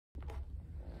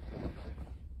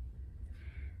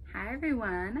Hi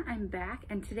everyone, I'm back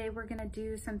and today we're gonna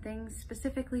do some things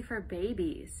specifically for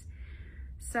babies.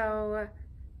 So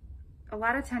a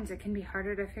lot of times it can be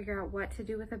harder to figure out what to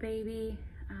do with a baby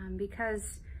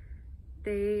because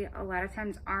they a lot of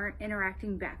times aren't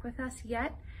interacting back with us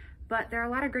yet, but there are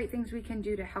a lot of great things we can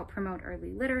do to help promote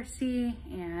early literacy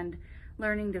and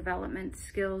learning development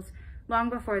skills long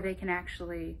before they can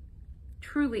actually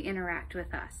truly interact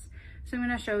with us. So I'm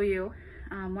gonna show you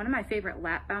one of my favorite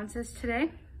lap bounces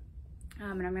today.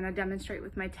 And I'm gonna demonstrate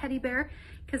with my teddy bear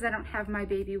because I don't have my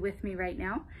baby with me right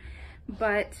now.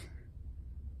 But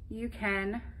you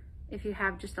can, if you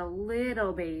have just a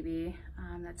little baby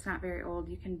that's not very old,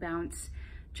 you can bounce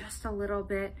just a little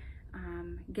bit,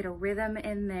 get a rhythm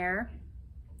in there.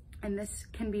 And this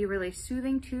can be really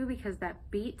soothing too because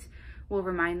that beat will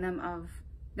remind them of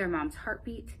their mom's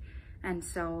heartbeat. And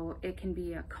so it can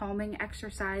be a calming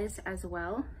exercise as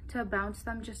well to bounce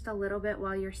them just a little bit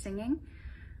while you're singing.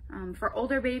 For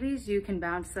older babies, you can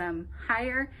bounce them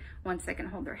higher once they can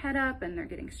hold their head up and they're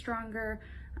getting stronger.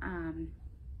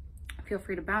 Feel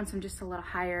free to bounce them just a little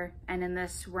higher. And in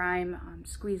this rhyme,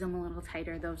 squeeze them a little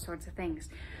tighter, those sorts of things.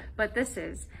 But this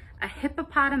is a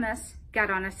hippopotamus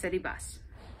got on a city bus.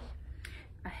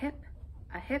 A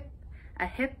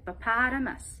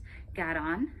hippopotamus got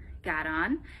on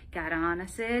a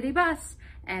city bus,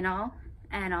 and all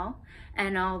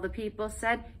the people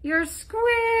said, "You're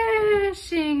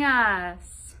squishing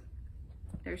us."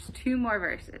 There's two more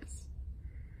verses.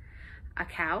 A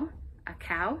cow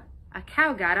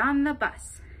got on the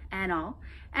bus, and all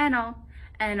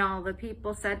the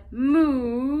people said,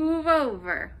 "Move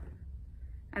over."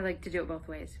 I like to do it both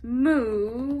ways.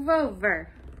 Move over.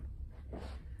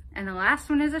 And the last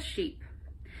one is a sheep.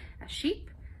 A sheep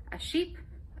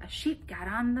got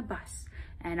on the bus,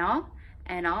 and all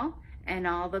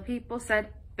the people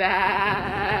said,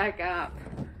 "Back up."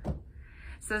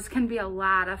 So this can be a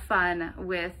lot of fun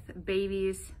with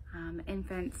babies,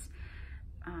 infants,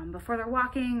 before they're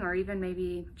walking, or even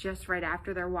maybe just right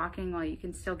after they're walking while you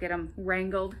can still get them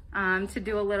wrangled to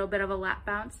do a little bit of a lap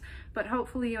bounce. But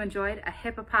hopefully you enjoyed A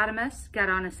Hippopotamus Got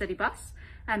on a City Bus,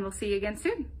 and we'll see you again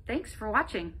soon. Thanks for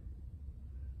watching.